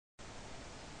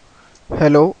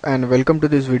Hello and welcome to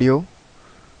this video.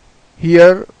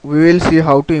 Here we will see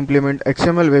how to implement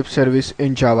XML web service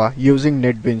in Java using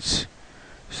Netbeans.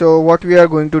 So what we are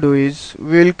going to do is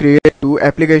we will create two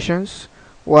applications.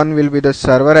 One will be the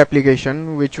server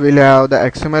application which will have the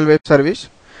XML web service,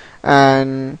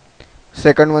 and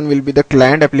second one will be the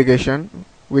client application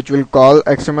which will call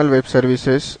XML web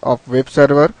services of web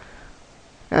server.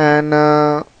 And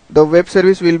the web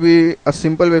service will be a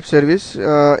simple web service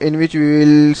in which we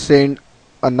will send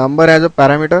a number as a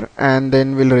parameter and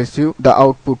then we'll receive the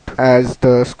output as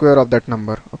the square of that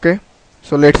number. Okay,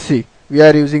 so let's see. We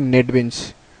are using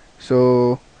Netbeans,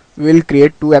 so we will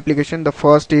create two applications. The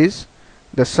first is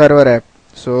the server app.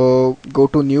 So go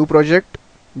to new project,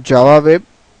 Java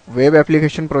web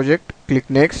application project, click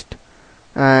next,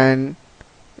 and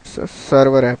it's a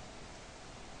server app.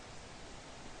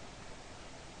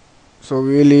 So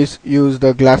we will use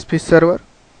the Glassfish server.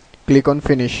 Click on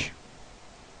finish.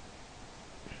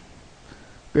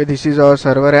 Okay, this is our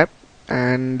server app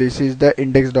and this is the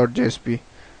index.jsp.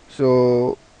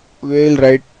 So we will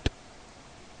write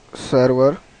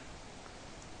server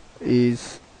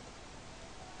is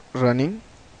running.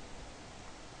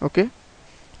 Okay,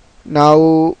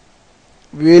 now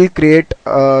we will create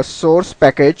a source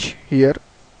package here,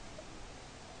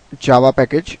 Java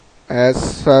package, as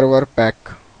server pack.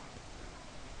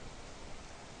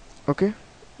 Okay,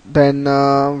 then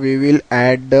we will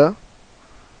add the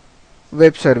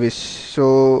web service.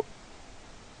 So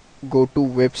go to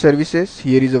web services.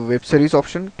 Here is a web service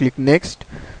option. Click next.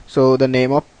 So the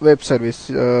name of web service,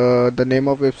 will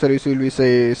be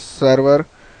say server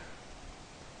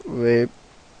web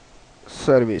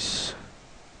service.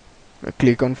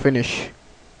 Click on finish.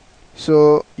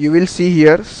 So you will see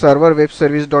here server web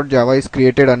service.java is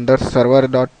created under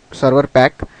server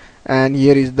pack, and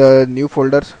here is the new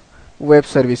folder web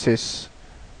services.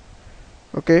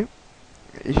 Okay,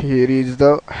 here is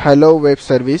the hello web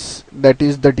service, that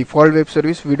is the default web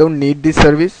service. We don't need this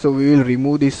service, so we will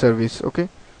remove this service. Okay,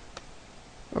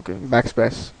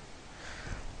 backspace.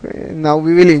 Okay, now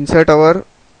we will insert our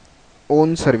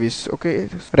own service. Okay,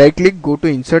 right click, go to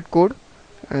insert code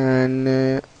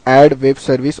and add web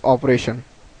service operation.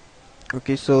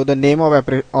 Okay, so the name of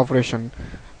operation,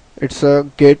 it's a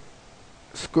get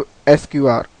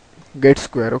sqr, get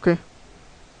square. Okay,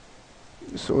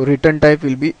 so return type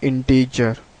will be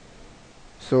integer.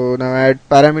 So now add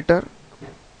parameter.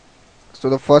 So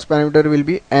the first parameter will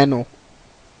be no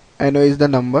is the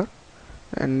number,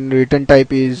 and return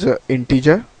type is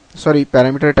integer. Sorry,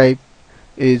 parameter type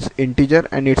is integer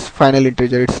and its final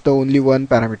integer, it's the only one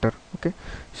parameter. Okay,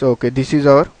 so this is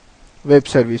our web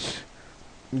service.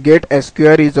 Get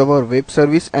sqr is our web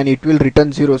service and it will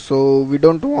return 0, so we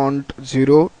don't want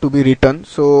 0 to be written,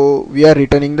 so we are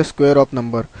returning the square of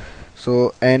number.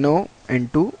 So no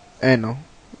into no,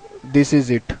 this is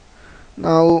it.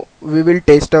 Now we will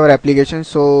test our application.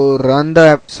 So run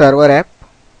the server app.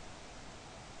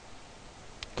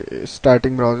 Okay,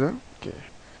 starting browser.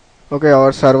 Okay,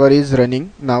 our server is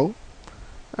running now,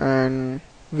 and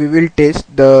we will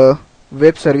test the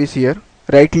web service here.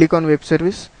 Right click on web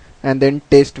service and then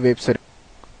test web service.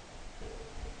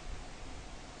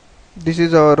 This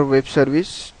is our web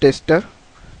service tester.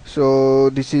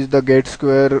 So this is the get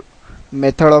square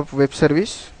method of web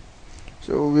service.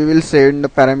 So we will send the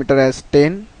parameter as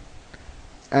 10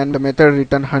 and the method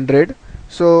return 100.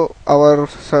 So our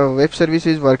web service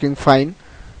is working fine.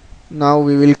 Now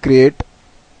we will create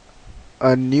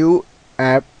a new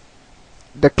app,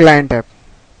 the client app,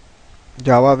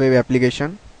 Java web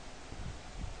application,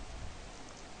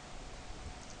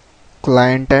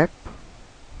 client app,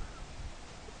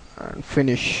 and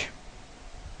finish.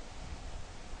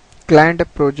 Client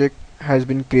app project has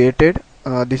been created.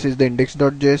 This is the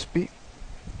index.jsp.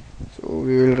 So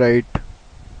we will write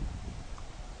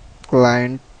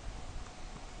client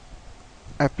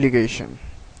application.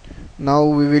 Now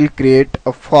we will create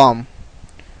a form.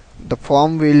 The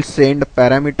form will send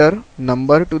parameter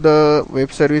number to the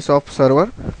web service of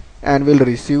server and will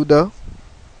receive the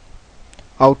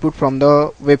output from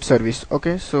the web service.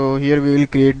 Okay, so here we will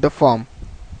create the form.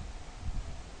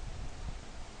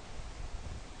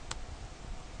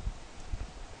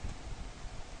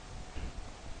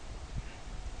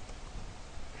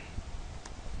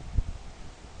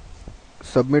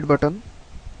 Submit button,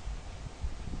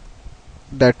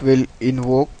 that will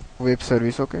invoke web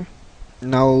service. Okay,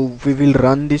 now we will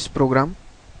run this program.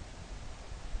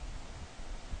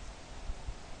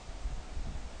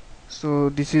 So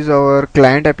this is our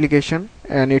client application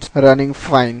and it's running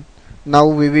fine. Now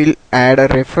we will add a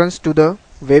reference to the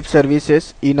web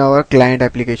services in our client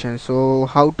application. So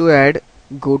how to add?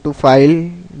 Go to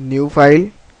file, new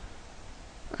file,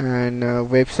 and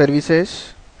web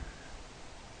service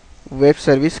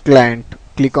client,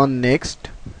 click on next.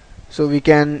 So we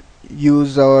can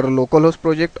use our localhost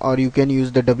project, or you can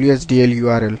use the wsdl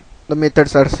url. The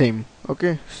methods are same.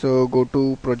 Okay, so go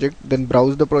to project, then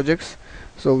browse the projects.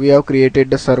 So we have created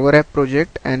the server app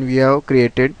project, and we have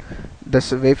created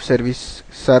this web service,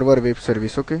 server web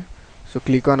service. Okay, so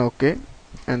click on OK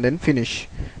and then finish.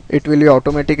 It will be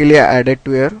automatically added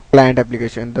to your client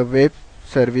application, the web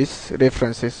service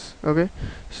references. Okay,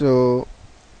 so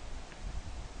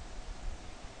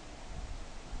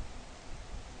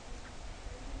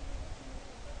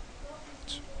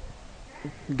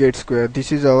get square,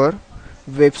 this is our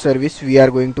web service we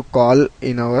are going to call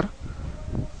in our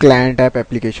client app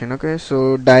application. Okay,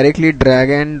 so directly drag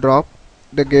and drop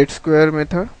the get square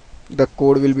method, the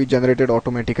code will be generated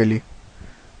automatically.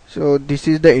 So this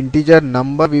is the integer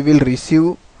number we will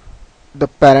receive the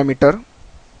parameter,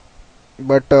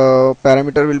 but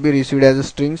parameter will be received as a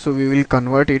string, so we will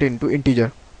convert it into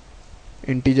integer.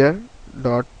 Integer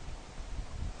dot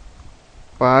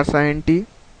parse int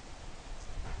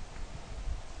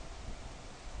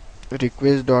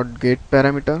request dot get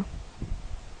parameter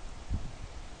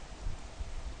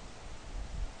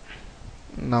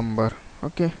number.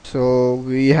 Okay, so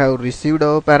we have received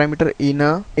our parameter in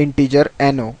a integer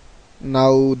no.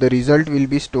 Now the result will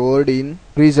be stored in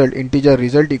result, integer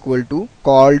result equal to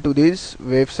call to this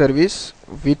web service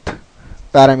with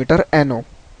parameter no.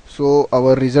 So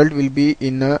our result will be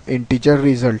in a integer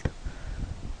result.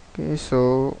 Okay,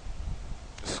 so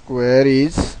square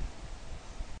is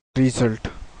result.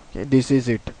 Okay, this is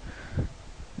it.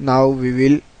 Now we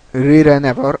will rerun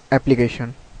our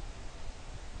application.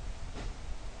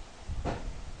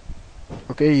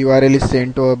 Okay, URL is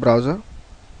sent to our browser.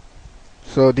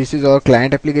 So this is our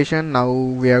client application. Now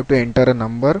we have to enter a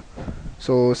number.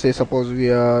 So say suppose we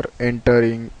are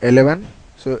entering 11.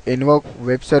 So invoke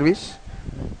web service.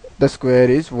 The square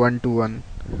is 1 to 1.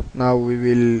 Now we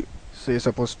will say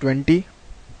suppose 20.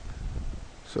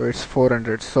 So it's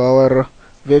 400. So our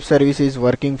web service is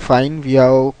working fine. We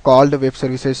have called the web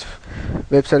service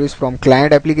from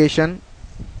client application,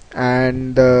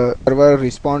 and the server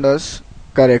respond us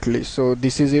correctly. So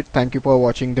this is it. Thank you for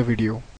watching the video.